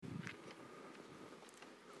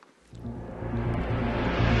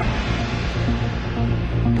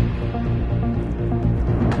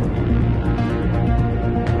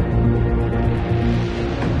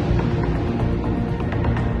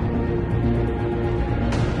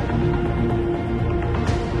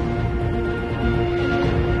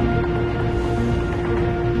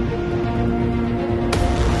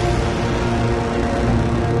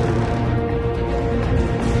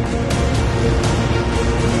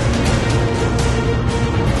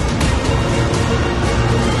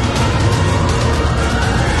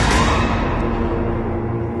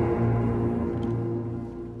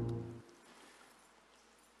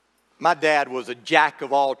My dad was a jack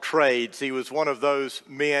of all trades. He was one of those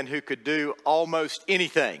men who could do almost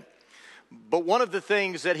anything. But one of the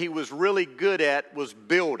things that he was really good at was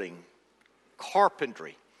building,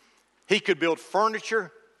 carpentry. He could build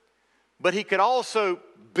furniture, but he could also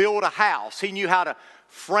build a house. He knew how to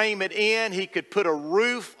frame it in. He could put a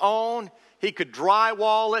roof on. He could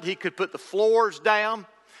drywall it. He could put the floors down.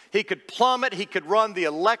 He could plumb it. He could run the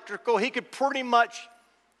electrical. He could pretty much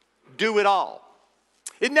do it all.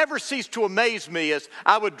 It never ceased to amaze me as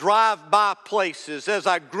I would drive by places as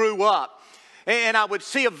I grew up, and I would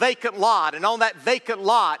see a vacant lot, and on that vacant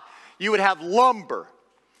lot you would have lumber,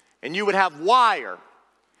 and you would have wire,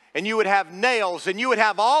 and you would have nails, and you would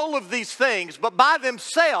have all of these things, but by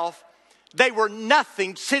themselves they were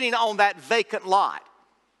nothing sitting on that vacant lot.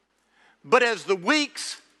 But as the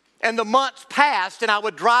weeks and the months passed and I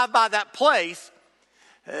would drive by that place,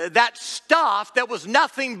 that stuff that was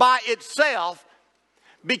nothing by itself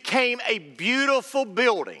became a beautiful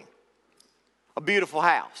building, a beautiful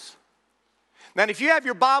house. Now, if you have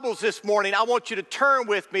your Bibles this morning, I want you to turn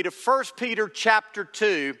with me to 1 Peter chapter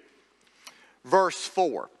 2, verse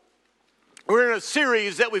 4. We're in a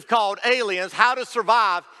series that we've called Aliens, How to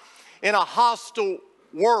Survive in a Hostile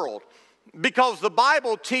World. Because the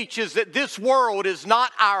Bible teaches that this world is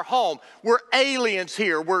not our home. We're aliens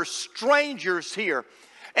here. We're strangers here.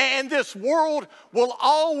 And this world will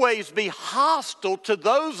always be hostile to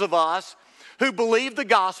those of us who believe the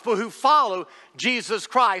gospel, who follow Jesus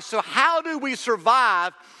Christ. So how do we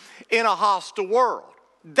survive in a hostile world?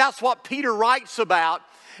 That's what Peter writes about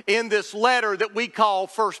in this letter that we call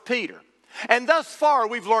 1 Peter. And thus far,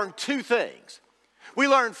 we've learned two things. We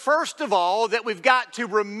learned, first of all, that we've got to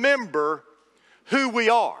remember who we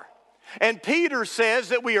are. And Peter says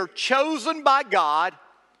that we are chosen by God.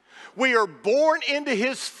 We are born into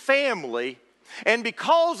His family, and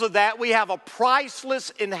because of that, we have a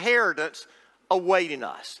priceless inheritance awaiting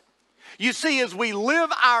us. You see, as we live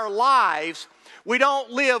our lives, we don't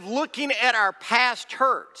live looking at our past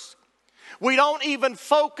hurts. We don't even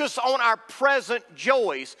focus on our present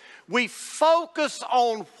joys. We focus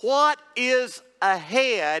on what is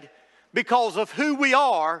ahead because of who we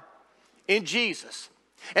are in Jesus.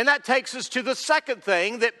 And that takes us to the second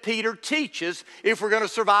thing that Peter teaches if we're going to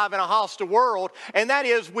survive in a hostile world, and that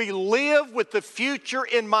is we live with the future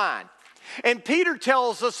in mind. And Peter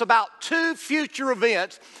tells us about two future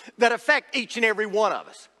events that affect each and every one of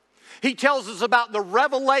us. He tells us about the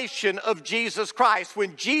revelation of Jesus Christ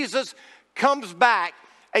when Jesus comes back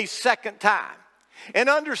a second time. And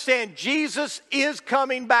understand, Jesus is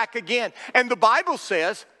coming back again. And the Bible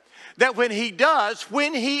says that when He does,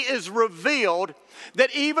 when He is revealed,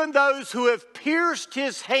 that even those who have pierced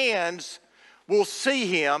His hands will see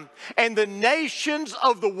Him, and the nations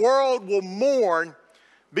of the world will mourn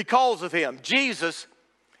because of Him. Jesus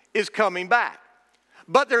is coming back.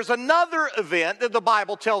 But there's another event that the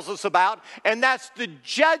Bible tells us about, and that's the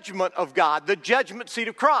judgment of God, the judgment seat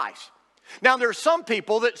of Christ. Now, there are some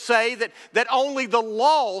people that say that only the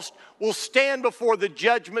lost will stand before the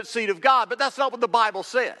judgment seat of God, but that's not what the Bible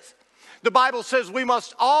says. The Bible says we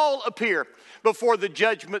must all appear before the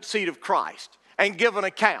judgment seat of Christ and give an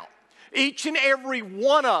account. Each and every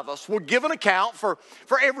one of us will give an account for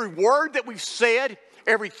every word that we've said,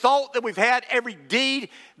 every thought that we've had, every deed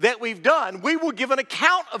that we've done. We will give an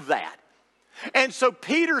account of that. And so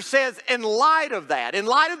Peter says, in light of that, in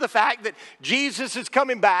light of the fact that Jesus is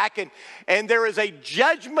coming back and there is a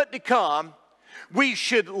judgment to come, we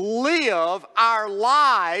should live our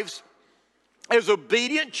lives as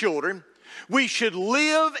obedient children. We should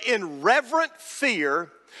live in reverent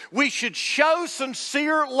fear. We should show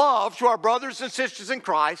sincere love to our brothers and sisters in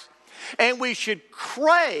Christ. And we should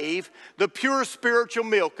crave the pure spiritual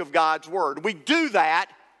milk of God's Word. We do that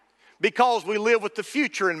because we live with the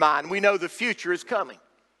future in mind. We know the future is coming.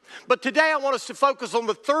 But today I want us to focus on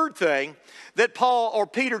the third thing that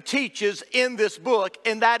Peter teaches in this book,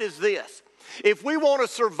 and that is this. If we want to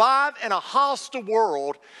survive in a hostile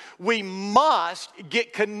world, we must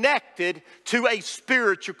get connected to a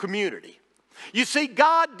spiritual community. You see,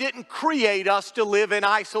 God didn't create us to live in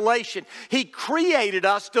isolation. He created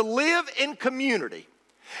us to live in community.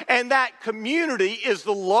 And that community is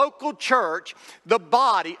the local church, the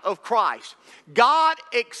body of Christ. God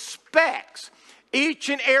expects each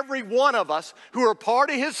and every one of us who are part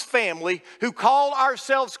of His family, who call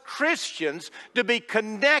ourselves Christians, to be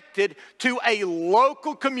connected to a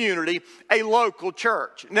local community, a local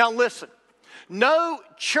church. Now listen, no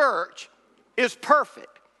church is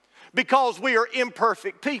perfect because we are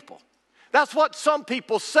imperfect people. That's what some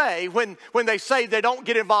people say when they say they don't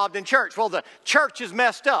get involved in church. Well, the church is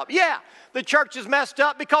messed up. Yeah, the church is messed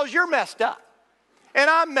up because you're messed up. And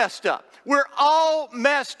I'm messed up. We're all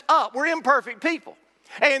messed up. We're imperfect people.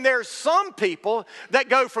 And there's some people that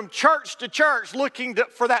go from church to church looking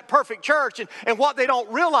for that perfect church. And what they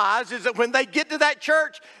don't realize is that when they get to that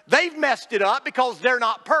church, they've messed it up because they're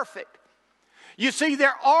not perfect. You see,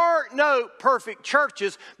 there are no perfect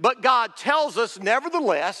churches, but God tells us,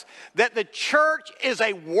 nevertheless, that the church is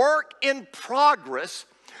a work in progress.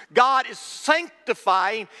 God is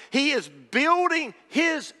sanctifying. He is building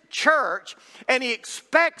His church, and He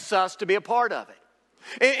expects us to be a part of it.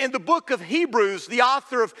 In the book of Hebrews, the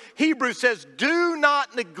author of Hebrews says, do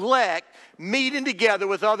not neglect meeting together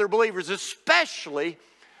with other believers, especially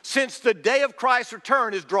since the day of Christ's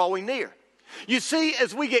return is drawing near. You see,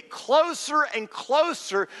 as we get closer and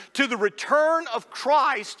closer to the return of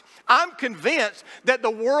Christ, I'm convinced that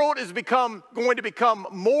the world is going to become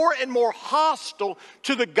more and more hostile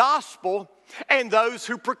to the gospel and those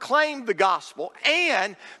who proclaim the gospel.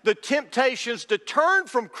 And the temptations to turn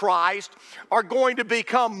from Christ are going to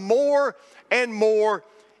become more and more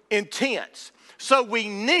intense. So we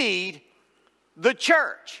need the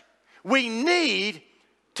church. We need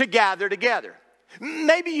to gather together.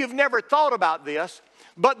 Maybe you've never thought about this,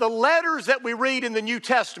 but the letters that we read in the New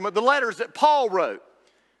Testament, the letters that Paul wrote,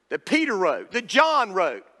 that Peter wrote, that John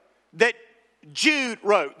wrote, that Jude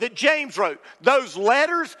wrote, that James wrote, those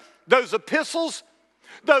letters, those epistles,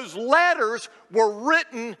 those letters were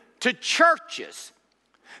written to churches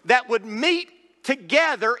that would meet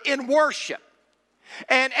together in worship.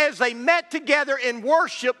 And as they met together in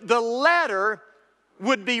worship, the letter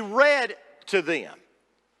would be read to them.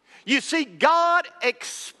 You see, God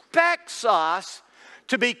expects us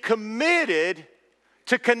to be committed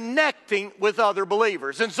to connecting with other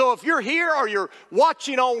believers. And so if you're here or you're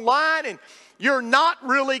watching online and you're not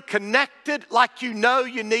really connected like you know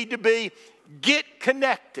you need to be, get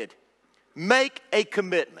connected. Make a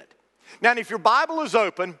commitment. Now, if your Bible is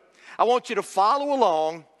open, I want you to follow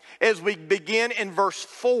along as we begin in verse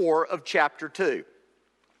 4 of chapter 2.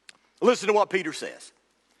 Listen to what Peter says.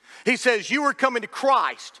 He says, you are coming to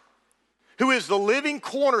Christ, who is the living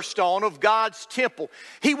cornerstone of God's temple.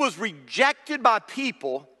 He was rejected by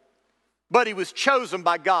people, but He was chosen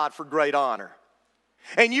by God for great honor.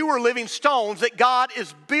 And you are living stones that God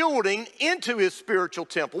is building into His spiritual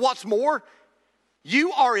temple. What's more,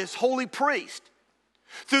 you are His holy priest.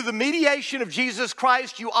 Through the mediation of Jesus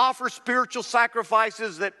Christ, you offer spiritual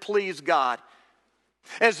sacrifices that please God.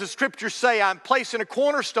 As the scriptures say, I'm placing a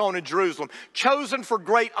cornerstone in Jerusalem, chosen for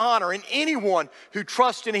great honor, and anyone who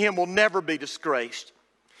trusts in Him will never be disgraced.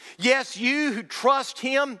 Yes, you who trust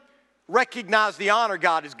Him recognize the honor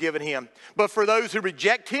God has given Him. But for those who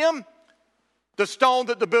reject Him, the stone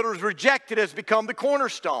that the builders rejected has become the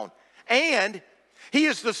cornerstone. And He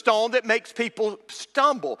is the stone that makes people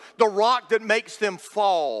stumble, the rock that makes them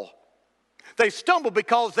fall. They stumble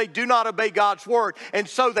because they do not obey God's word, and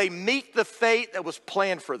so they meet the fate that was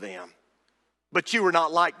planned for them. But you are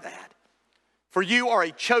not like that. For you are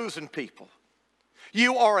a chosen people.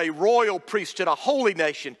 You are a royal priesthood, a holy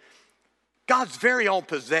nation, God's very own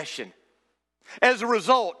possession. As a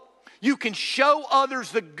result, you can show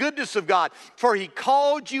others the goodness of God, for He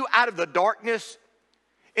called you out of the darkness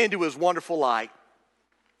into His wonderful light.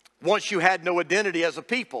 Once you had no identity as a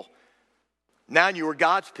people, now you are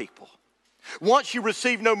God's people. Once you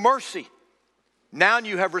received no mercy, now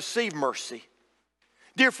you have received mercy.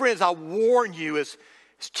 Dear friends, I warn you as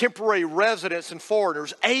temporary residents and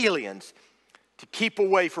foreigners, aliens, to keep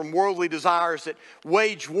away from worldly desires that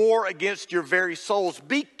wage war against your very souls.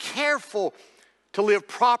 Be careful to live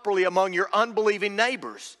properly among your unbelieving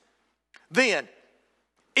neighbors. Then,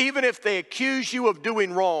 even if they accuse you of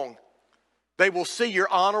doing wrong, they will see your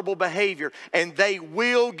honorable behavior, and they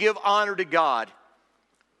will give honor to God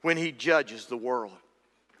when He judges the world.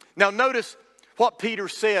 Now notice what Peter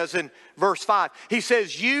says in verse 5. He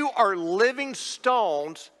says, you are living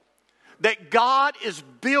stones that God is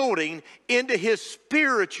building into His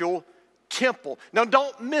spiritual temple. Now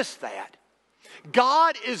don't miss that.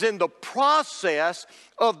 God is in the process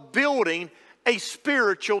of building a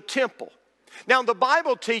spiritual temple. Now the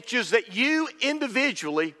Bible teaches that you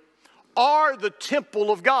individually are the temple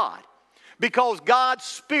of God because God's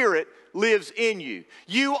Spirit lives in you.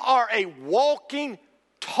 You are a walking,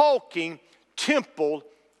 talking temple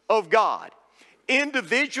of God.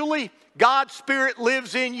 Individually, God's Spirit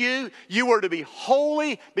lives in you. You are to be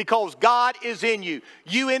holy because God is in you.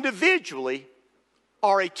 You individually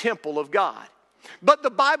are a temple of God. But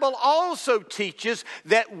the Bible also teaches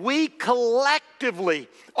that we collectively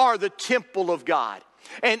are the temple of God.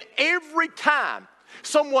 And every time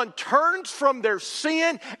someone turns from their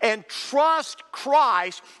sin and trusts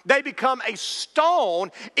Christ, they become a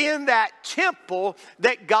stone in that temple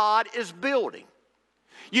that God is building.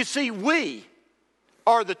 You see, we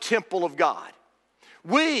are the temple of God.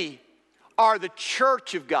 We are the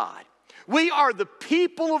church of God. We are the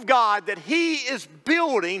people of God that He is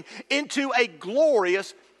building into a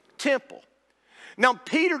glorious temple. Now,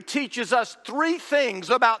 Peter teaches us three things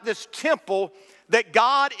about this temple that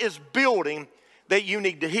God is building that you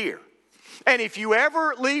need to hear. And if you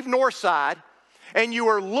ever leave Northside and you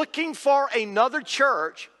are looking for another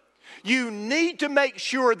church, you need to make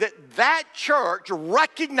sure that that church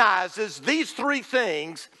recognizes these three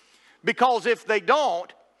things, because if they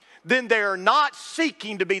don't, then they are not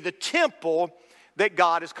seeking to be the temple that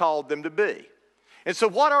God has called them to be. And so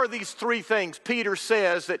what are these three things Peter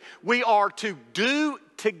says that we are to do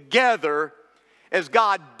together as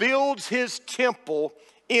God builds His temple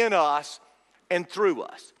in us and through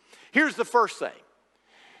us? Here's the first thing.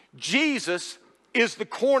 Jesus is the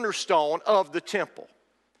cornerstone of the temple.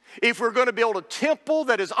 If we're going to build a temple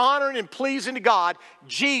that is honoring and pleasing to God,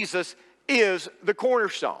 Jesus is the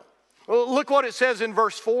cornerstone. Well, look what it says in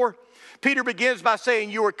verse 4. Peter begins by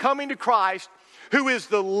saying, you are coming to Christ, who is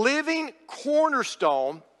the living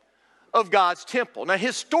cornerstone of God's temple. Now,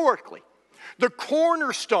 historically, the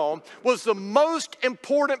cornerstone was the most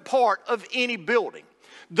important part of any building.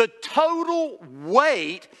 The total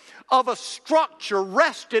weight of a structure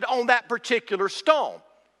rested on that particular stone.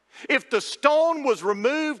 If the stone was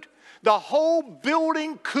removed, the whole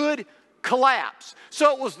building could collapse.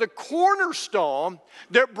 So it was the cornerstone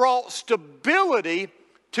that brought stability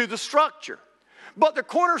to the structure. But the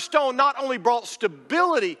cornerstone not only brought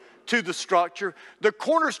stability to the structure, the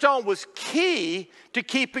cornerstone was key to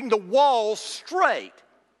keeping the walls straight.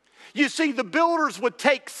 You see, the builders would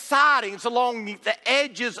take sidings along the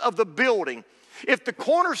edges of the building. If the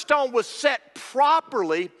cornerstone was set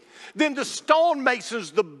properly, then the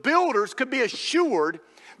stonemasons, the builders, could be assured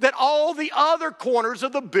that all the other corners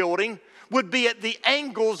of the building would be at the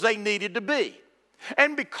angles they needed to be.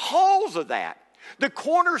 And because of that, the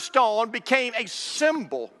cornerstone became a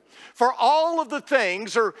symbol for all of the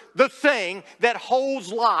things, or the thing that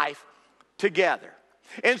holds life together.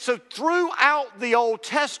 And so throughout the Old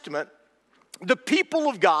Testament, the people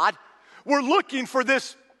of God were looking for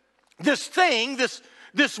this thing,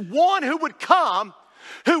 this one who would come,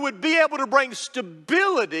 who would be able to bring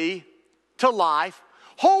stability to life,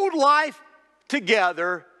 hold life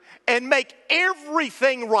together, and make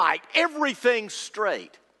everything right, everything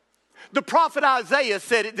straight. The prophet Isaiah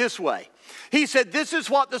said it this way. He said, this is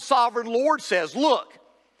what the sovereign Lord says. Look,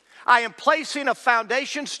 I am placing a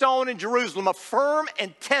foundation stone in Jerusalem, a firm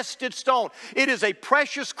and tested stone. It is a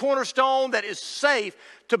precious cornerstone that is safe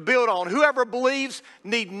to build on. Whoever believes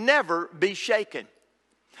need never be shaken.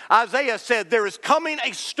 Isaiah said, there is coming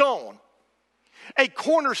a stone, a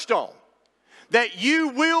cornerstone, that you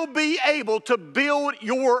will be able to build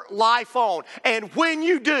your life on. And when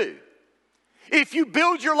you do, if you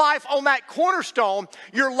build your life on that cornerstone,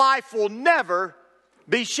 your life will never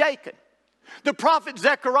be shaken. The prophet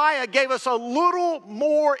Zechariah gave us a little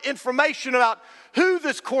more information about who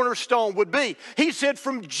this cornerstone would be. He said,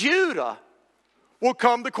 from Judah will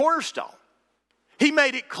come the cornerstone. He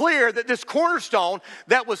made it clear that this cornerstone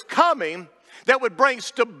that was coming, that would bring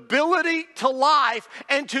stability to life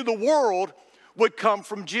and to the world, would come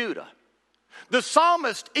from Judah. The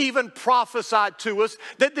psalmist even prophesied to us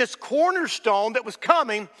that this cornerstone that was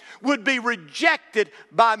coming would be rejected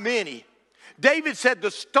by many. David said,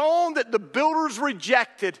 the stone that the builders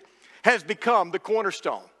rejected has become the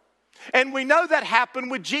cornerstone. And we know that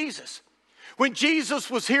happened with Jesus. When Jesus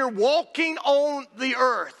was here walking on the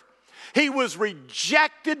earth, He was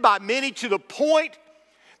rejected by many to the point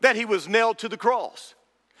that He was nailed to the cross.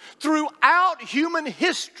 Throughout human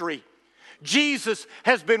history, Jesus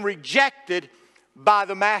has been rejected by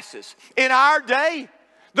the masses. In our day,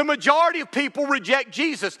 the majority of people reject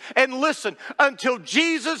Jesus. And listen, until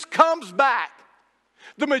Jesus comes back,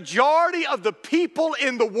 the majority of the people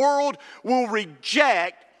in the world will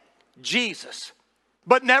reject Jesus.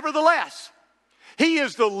 But nevertheless, He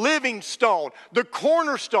is the living stone, the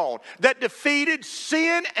cornerstone that defeated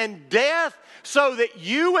sin and death so that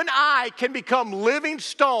you and I can become living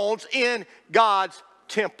stones in God's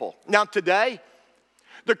temple. Now today,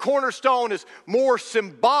 the cornerstone is more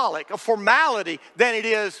symbolic, a formality, than it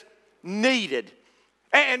is needed.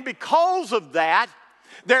 And because of that,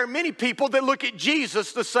 there are many people that look at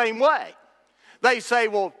Jesus the same way. They say,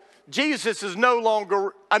 well, Jesus is no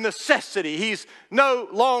longer a necessity. He's no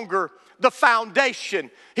longer the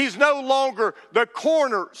foundation. He's no longer the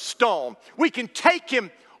cornerstone. We can take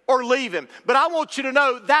Him or leave him. But I want you to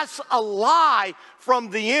know that's a lie from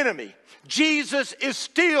the enemy. Jesus is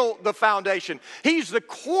still the foundation. He's the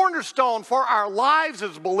cornerstone for our lives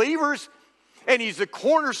as believers, and he's the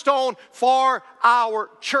cornerstone for our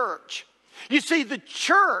church. You see, the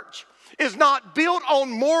church is not built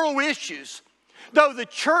on moral issues, though the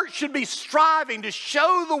church should be striving to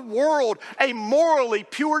show the world a morally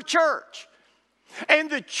pure church.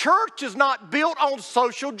 And the church is not built on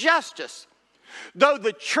social justice, though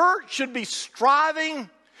the church should be striving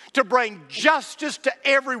to bring justice to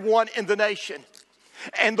everyone in the nation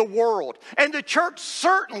and the world. And the church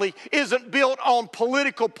certainly isn't built on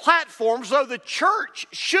political platforms, though the church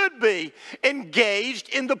should be engaged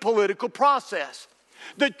in the political process.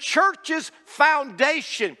 The church's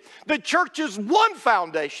foundation, the church's one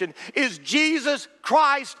foundation, is Jesus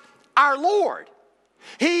Christ our Lord.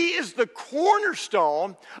 He is the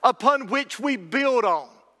cornerstone upon which we build on.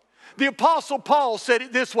 The Apostle Paul said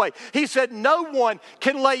it this way. He said, no one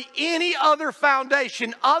can lay any other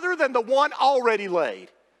foundation other than the one already laid,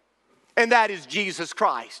 and that is Jesus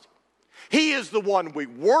Christ. He is the one we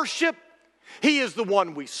worship. He is the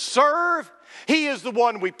one we serve. He is the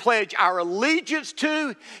one we pledge our allegiance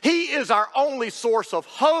to. He is our only source of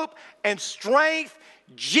hope and strength.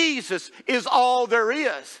 Jesus is all there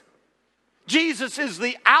is. Jesus is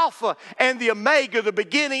the Alpha and the Omega, the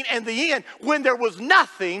beginning and the end. When there was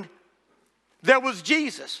nothing, there was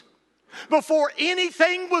Jesus. Before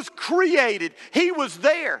anything was created, he was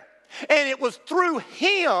there. And it was through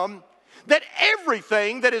him that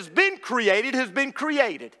everything that has been created has been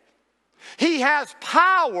created. He has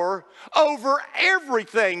power over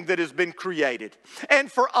everything that has been created.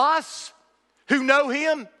 And for us who know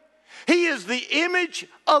him, he is the image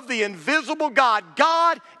of the invisible God,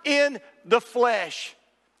 God in the flesh.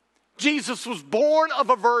 Jesus was born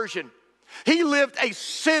of a virgin. He lived a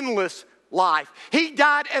sinless life. He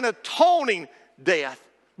died an atoning death.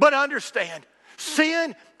 But understand,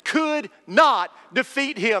 sin could not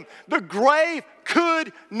defeat him. The grave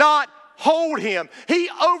could not hold him. He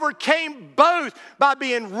overcame both by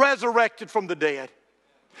being resurrected from the dead.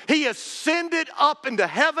 He ascended up into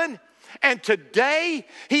heaven, and today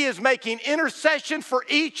he is making intercession for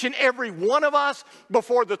each and every one of us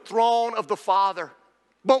before the throne of the Father.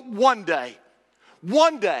 But one day,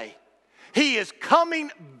 he is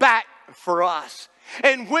coming back for us.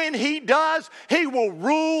 And when he does, he will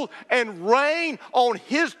rule and reign on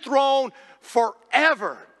his throne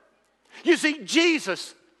forever. You see,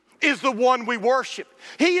 Jesus is the one we worship.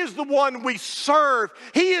 He is the one we serve.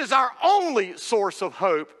 He is our only source of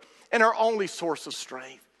hope and our only source of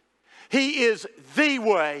strength. He is the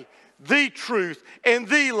way, the truth, and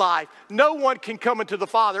the life. No one can come into the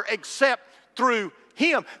Father except through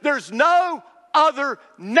him. There's no other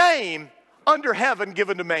name under heaven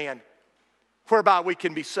given to man whereby we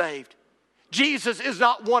can be saved. Jesus is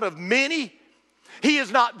not one of many. He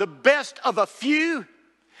is not the best of a few.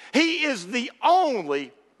 He is the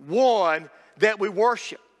only one that we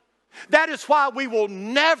worship. That is why we will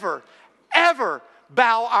never, ever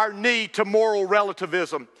bow our knee to moral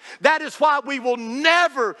relativism. That is why we will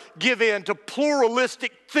never give in to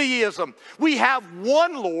pluralistic theism. We have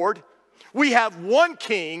one Lord, we have one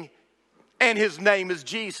King, and his name is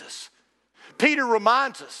Jesus. Peter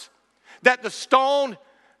reminds us that the stone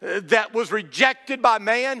that was rejected by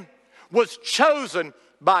man was chosen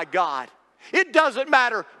by God. It doesn't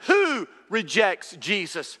matter who rejects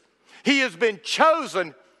Jesus. He has been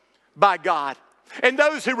chosen by God. And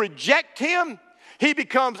those who reject him, he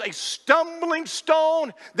becomes a stumbling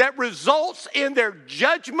stone that results in their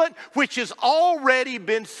judgment, which has already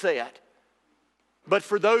been set. But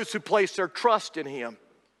for those who place their trust in him,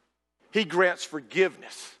 he grants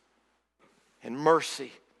forgiveness and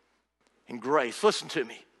mercy and grace. Listen to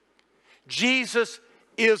me. Jesus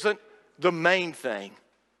isn't the main thing.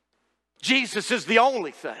 Jesus is the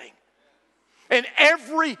only thing. And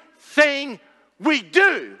everything we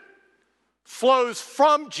do flows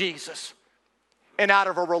from Jesus and out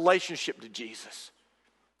of a relationship to Jesus.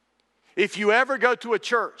 If you ever go to a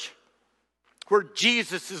church where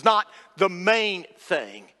Jesus is not the main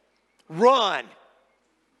thing, run.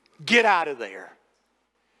 Get out of there.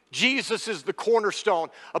 Jesus is the cornerstone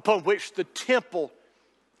upon which the temple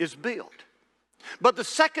is built. But the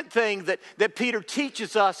second thing that Peter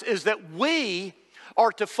teaches us is that we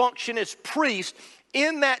are to function as priests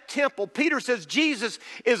in that temple. Peter says Jesus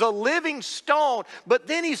is a living stone, but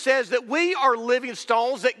then he says that we are living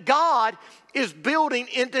stones that God is building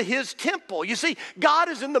into his temple. You see, God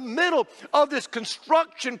is in the middle of this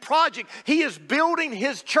construction project. He is building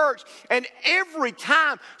his church, and every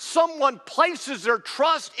time someone places their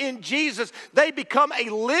trust in Jesus, they become a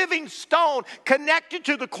living stone connected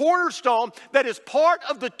to the cornerstone that is part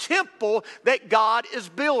of the temple that God is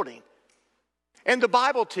building. And the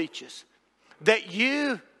Bible teaches that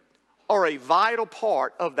you are a vital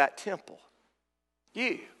part of that temple.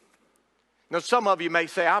 You. Now, some of you may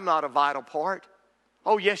say, I'm not a vital part.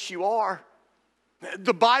 Oh, yes, you are.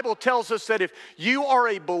 The Bible tells us that if you are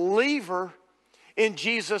a believer in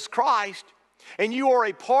Jesus Christ and you are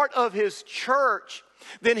a part of his church,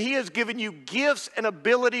 then he has given you gifts and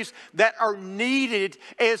abilities that are needed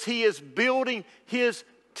as he is building his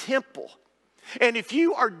temple. And if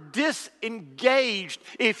you are disengaged,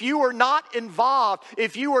 if you are not involved,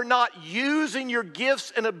 if you are not using your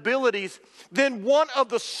gifts and abilities, then one of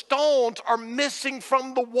the stones are missing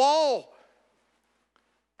from the wall.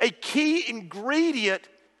 A key ingredient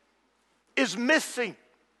is missing.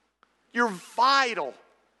 You're vital.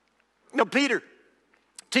 Now, Peter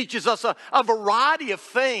teaches us a variety of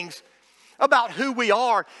things about who we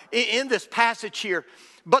are in this passage here.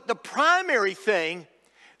 But the primary thing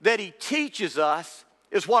that he teaches us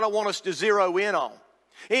is what I want us to zero in on.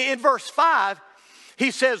 In verse 5, he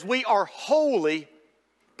says we are holy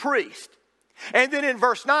priests. And then in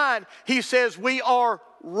verse 9, he says we are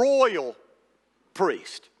royal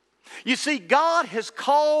priests. You see, God has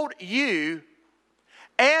called you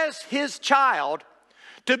as his child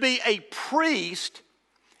to be a priest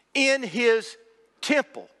in his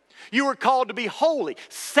temple. You were called to be holy,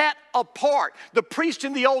 set apart. The priests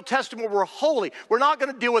in the Old Testament were holy. We're not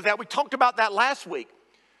going to deal with that. We talked about that last week.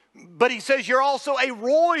 But he says you're also a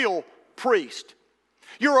royal priest.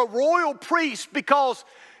 You're a royal priest because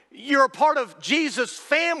you're a part of Jesus'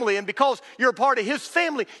 family, and because you're a part of his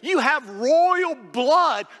family, you have royal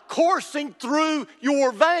blood coursing through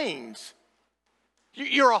your veins.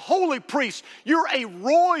 You're a holy priest. You're a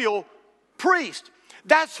royal priest.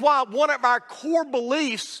 That's why one of our core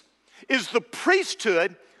beliefs is the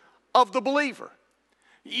priesthood of the believer.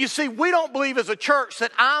 You see, we don't believe as a church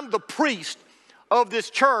that I'm the priest of this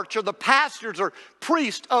church or the pastors or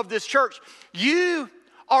priest of this church. You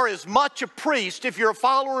are as much a priest if you're a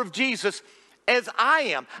follower of Jesus as I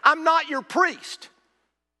am. I'm not your priest.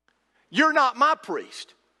 You're not my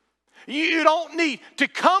priest. You don't need to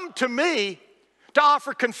come to me to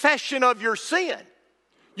offer confession of your sin.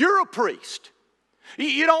 You're a priest.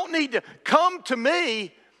 You don't need to come to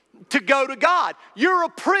me to go to God. You're a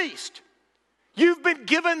priest. You've been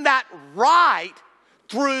given that right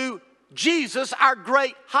through Jesus, our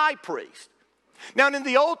great high priest. Now, in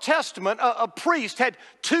the Old Testament, a priest had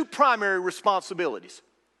two primary responsibilities.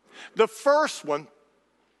 The first one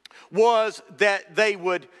was that they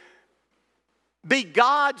would be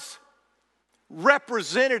God's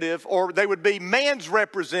representative, or they would be man's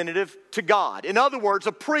representative to God. In other words,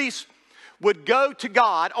 a priest would go to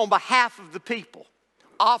God on behalf of the people,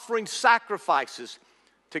 offering sacrifices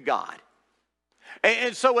to God.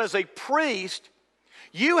 And so as a priest,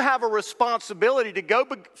 you have a responsibility to go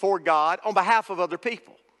before God on behalf of other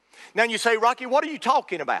people. Now you say, Rocky, what are you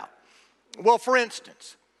talking about? Well, for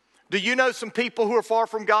instance, do you know some people who are far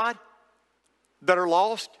from God that are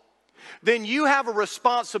lost? Then you have a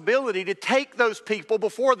responsibility to take those people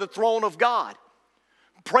before the throne of God,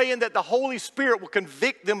 praying that the Holy Spirit will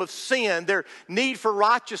convict them of sin, their need for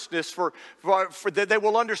righteousness, for that they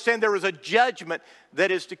will understand there is a judgment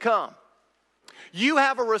that is to come. You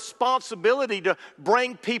have a responsibility to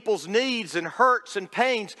bring people's needs and hurts and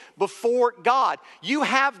pains before God. You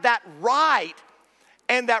have that right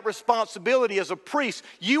and that responsibility as a priest.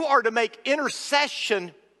 You are to make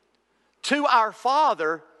intercession to our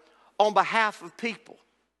Father on behalf of people.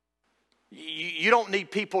 You don't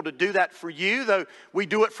need people to do that for you, though we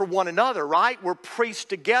do it for one another, right? We're priests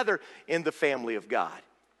together in the family of God.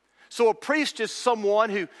 So a priest is someone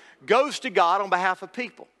who goes to God on behalf of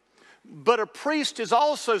people. But a priest is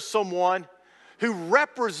also someone who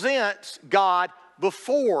represents God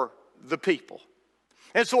before the people.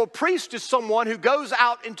 And so a priest is someone who goes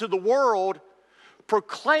out into the world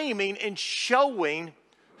proclaiming and showing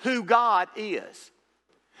who God is.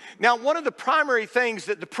 Now, one of the primary things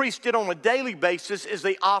that the priest did on a daily basis is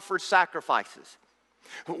they offered sacrifices.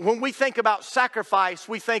 When we think about sacrifice,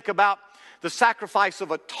 we think about the sacrifice of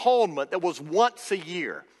atonement that was once a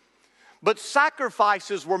year. But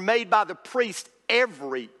sacrifices were made by the priest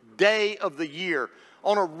every day of the year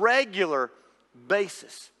on a regular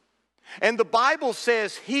basis. And the Bible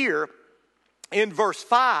says here in verse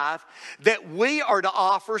 5 that we are to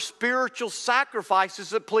offer spiritual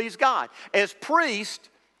sacrifices that please God. As priests,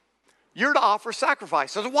 you're to offer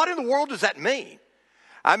sacrifices. What in the world does that mean?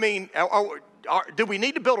 I mean, do we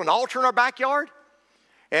need to build an altar in our backyard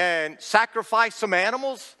and sacrifice some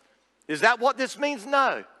animals? Is that what this means?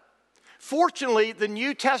 No. Fortunately, the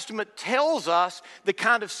New Testament tells us the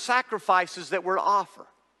kind of sacrifices that we're to offer.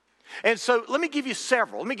 And so let me give you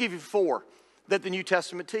several. Let me give you 4 that the New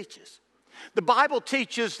Testament teaches. The Bible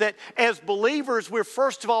teaches that as believers, we're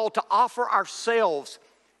first of all to offer ourselves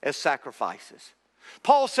as sacrifices.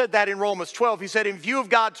 Paul said that in Romans 12. He said, in view of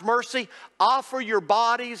God's mercy, offer your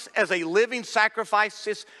bodies as a living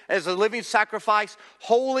sacrifice,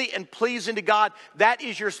 holy and pleasing to God. That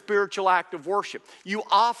is your spiritual act of worship. You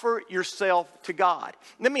offer yourself to God.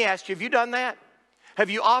 Let me ask you, have you done that? Have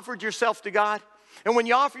you offered yourself to God? And when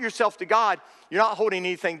you offer yourself to God, you're not holding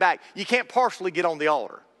anything back. You can't partially get on the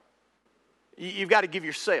altar. You've got to give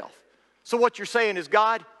yourself. So what you're saying is,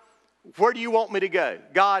 God, where do you want me to go?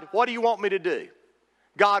 God, what do you want me to do?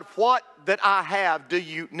 God, what that I have do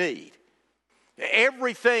you need?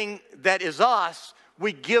 Everything that is us,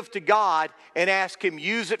 we give to God and ask Him,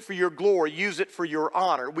 use it for your glory, use it for your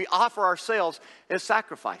honor. We offer ourselves as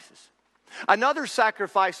sacrifices. Another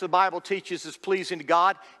sacrifice the Bible teaches is pleasing to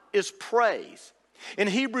God is praise. In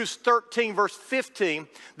Hebrews 13, verse 15,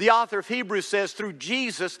 the author of Hebrews says, through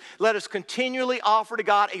Jesus, let us continually offer to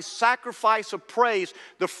God a sacrifice of praise,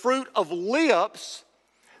 the fruit of lips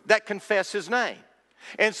that confess His name.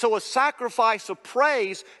 And so a sacrifice of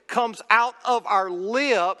praise comes out of our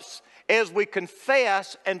lips as we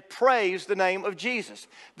confess and praise the name of Jesus.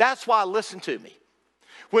 That's why, listen to me,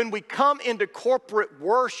 when we come into corporate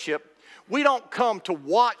worship, we don't come to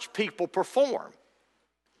watch people perform.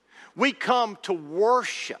 We come to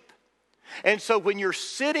worship. And so when you're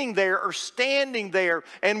sitting there or standing there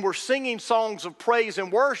and we're singing songs of praise and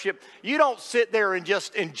worship, you don't sit there and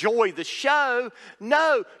just enjoy the show.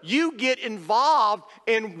 No, you get involved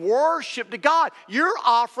in worship to God. You're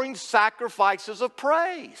offering sacrifices of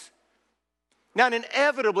praise. Now,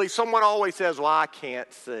 inevitably, someone always says, well, I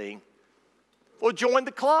can't sing. Well, join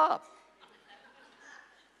the club.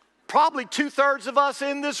 Probably 2/3 of us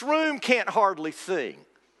in this room can't hardly sing.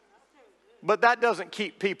 But that doesn't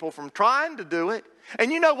keep people from trying to do it.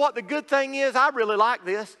 And you know what the good thing is? I really like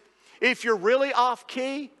this. If you're really off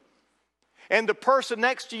key and the person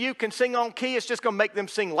next to you can sing on key, it's just going to make them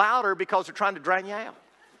sing louder because they're trying to drown you out.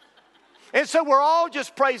 And so we're all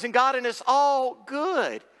just praising God and it's all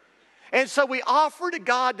good. And so we offer to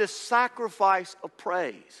God the sacrifice of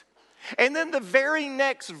praise. And then the very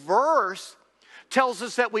next verse tells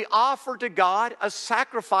us that we offer to God a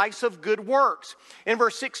sacrifice of good works. In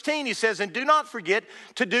verse 16 he says, and do not forget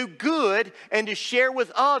to do good and to share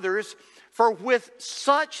with others, for with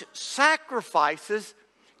such sacrifices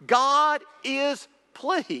God is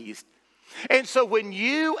pleased. And so when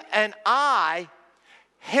you and I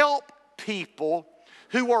help people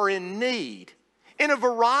who are in need in a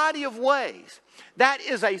variety of ways, that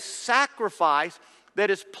is a sacrifice that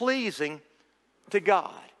is pleasing to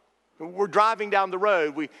God. We're driving down the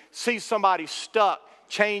road, we see somebody stuck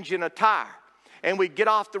changing a tire, and we get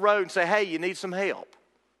off the road and say, hey, you need some help.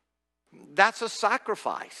 That's a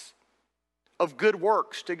sacrifice of good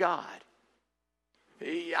works to God.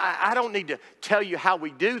 I don't need to tell you how we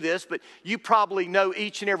do this, but you probably know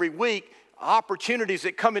each and every week opportunities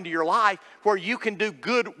that come into your life where you can do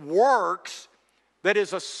good works that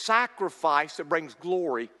is a sacrifice that brings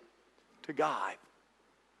glory to God.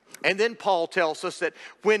 And then Paul tells us that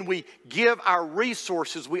when we give our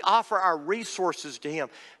resources, we offer our resources to Him.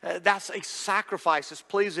 That's a sacrifice that's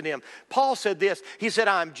pleasing Him. Paul said this. He said,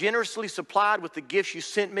 I am generously supplied with the gifts you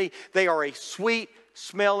sent me. They are a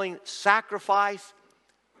sweet-smelling sacrifice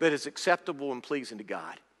that is acceptable and pleasing to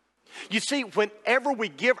God. You see, whenever we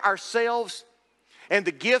give ourselves and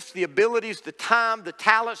the gifts, the abilities, the time, the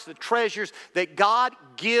talents, the treasures that God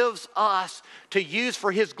gives us to use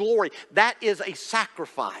for His glory, that is a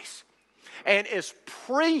sacrifice. And as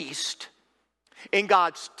priests in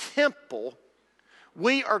God's temple,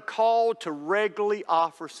 we are called to regularly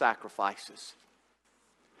offer sacrifices.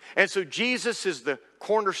 And so Jesus is the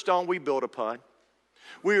cornerstone we build upon.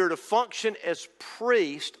 We are to function as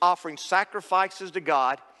priests, offering sacrifices to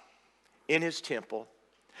God in His temple.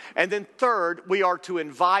 And then third, we are to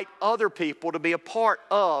invite other people to be a part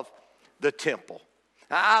of the temple.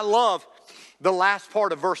 I love the last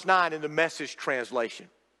part of verse 9 in the Message translation.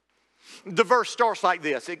 The verse starts like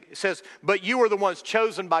this. It says, but you are the ones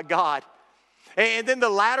chosen by God. And then the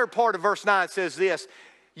latter part of verse 9 says this,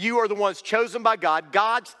 you are the ones chosen by God,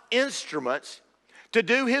 God's instruments to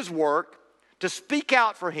do His work, to speak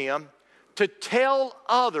out for Him, to tell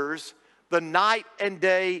others the night and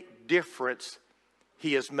day difference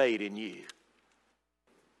He has made in you.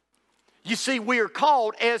 You see, we are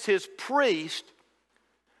called as His priest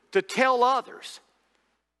to tell others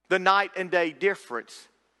the night and day difference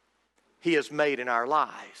He has made in our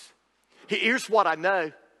lives. Here's what I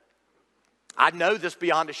know. I know this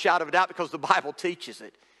beyond a shadow of a doubt because the Bible teaches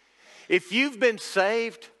it. If you've been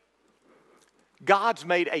saved, God's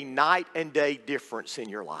made a night and day difference in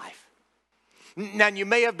your life. Now, you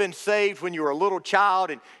may have been saved when you were a little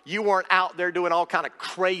child and you weren't out there doing all kind of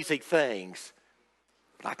crazy things.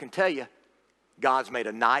 But I can tell you, God's made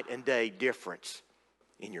a night and day difference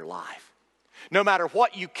in your life. No matter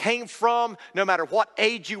what you came from, no matter what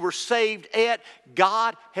age you were saved at,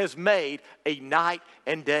 God has made a night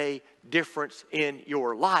and day difference in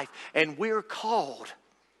your life. And we're called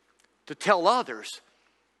to tell others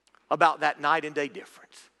about that night and day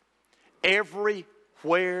difference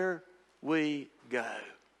everywhere we go.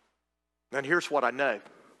 And here's what I know.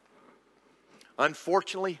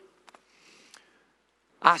 Unfortunately,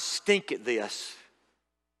 I stink at this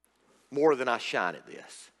more than I shine at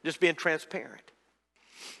this. Just being transparent.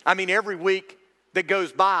 I mean, every week that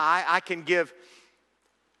goes by, I can give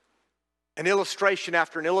an illustration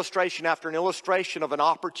after an illustration after an illustration of an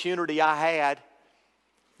opportunity I had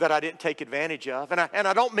that I didn't take advantage of. And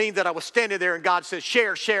I don't mean that I was standing there and God says,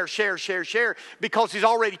 share, share, share, share, share, because He's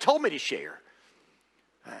already told me to share.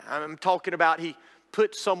 I'm talking about He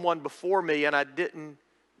put someone before me and I didn't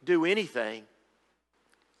do anything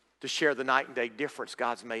to share the night and day difference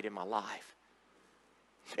God's made in my life.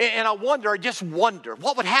 And I just wonder,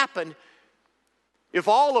 what would happen if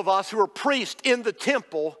all of us who are priests in the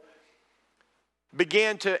temple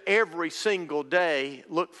began to every single day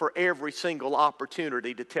look for every single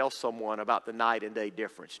opportunity to tell someone about the night and day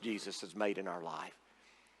difference Jesus has made in our life?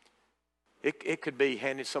 It could be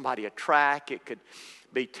handing somebody a tract. It could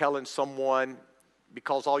be telling someone,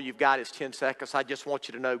 because all you've got is 10 seconds, I just want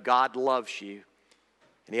you to know God loves you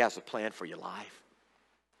and He has a plan for your life.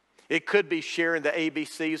 It could be sharing the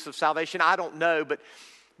ABCs of salvation. I don't know, but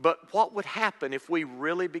what would happen if we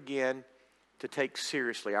really began to take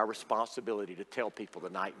seriously our responsibility to tell people the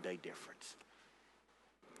night and day difference?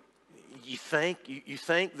 You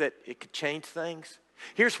think that it could change things?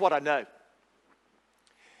 Here's what I know.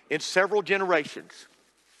 In several generations,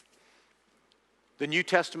 the New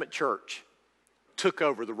Testament church took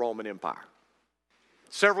over the Roman Empire.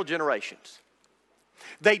 Several generations.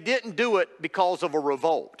 They didn't do it because of a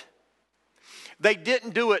revolt. They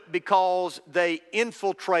didn't do it because they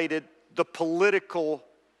infiltrated the political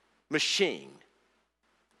machine.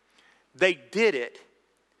 They did it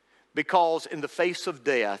because in the face of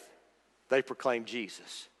death, they proclaimed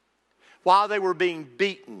Jesus. While they were being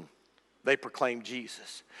beaten, they proclaimed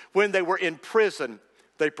Jesus. When they were in prison,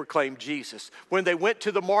 they proclaimed Jesus. When they went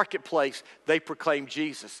to the marketplace, they proclaimed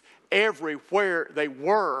Jesus. Everywhere they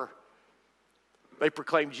were, they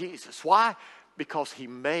proclaimed Jesus. Why? Because He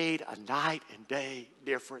made a night and day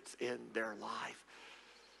difference in their life.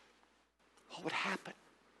 What would happen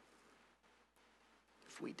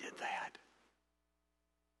if we did that?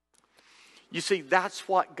 You see, that's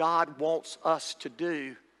what God wants us to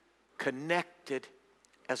do, connected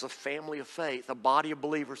as a family of faith, a body of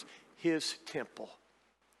believers, His temple.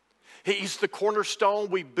 He's the cornerstone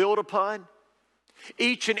we build upon.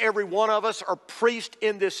 Each and every one of us are priests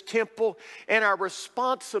in this temple, and our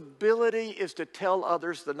responsibility is to tell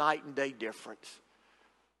others the night and day difference.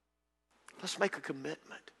 Let's make a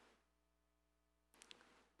commitment.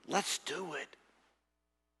 Let's do it.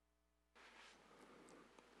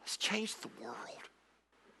 Let's change the world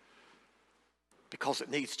because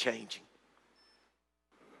it needs changing.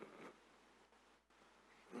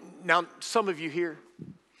 Now, some of you here,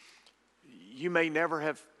 you may never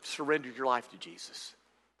have surrendered your life to Jesus.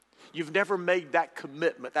 You've never made that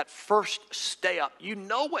commitment, that first step. You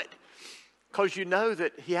know it because you know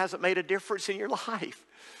that He hasn't made a difference in your life.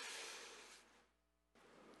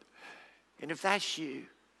 And if that's you,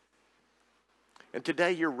 and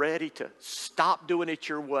today you're ready to stop doing it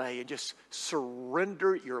your way and just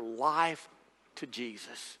surrender your life to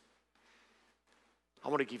Jesus, I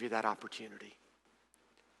want to give you that opportunity.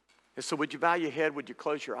 And so would you bow your head? Would you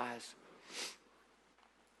close your eyes?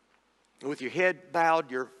 With your head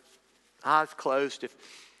bowed, your eyes closed,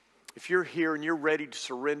 if you're here and you're ready to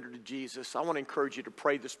surrender to Jesus, I want to encourage you to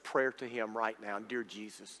pray this prayer to Him right now. Dear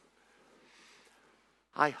Jesus,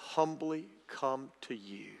 I humbly come to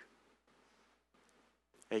You,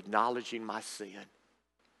 acknowledging my sin,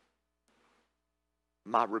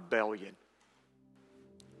 my rebellion.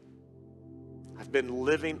 I've been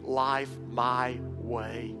living life my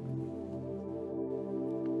way.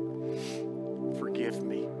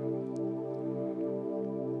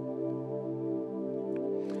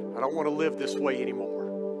 I don't want to live this way anymore.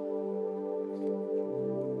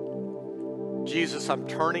 Jesus, I'm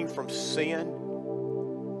turning from sin.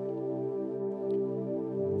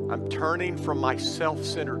 I'm turning from my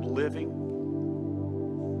self-centered living.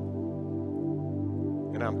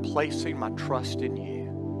 And I'm placing my trust in you.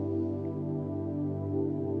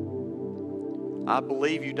 I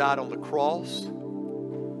believe you died on the cross.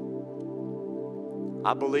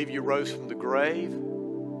 I believe you rose from the grave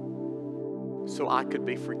so I could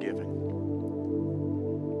be forgiven.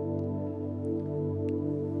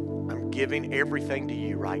 I'm giving everything to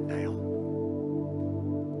you right now.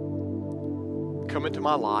 Come into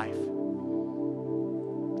my life.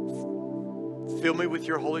 Fill me with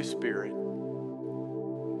your Holy Spirit.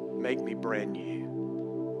 Make me brand new.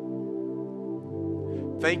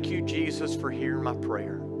 Thank you, Jesus, for hearing my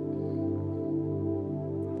prayer.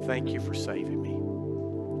 Thank you for saving me.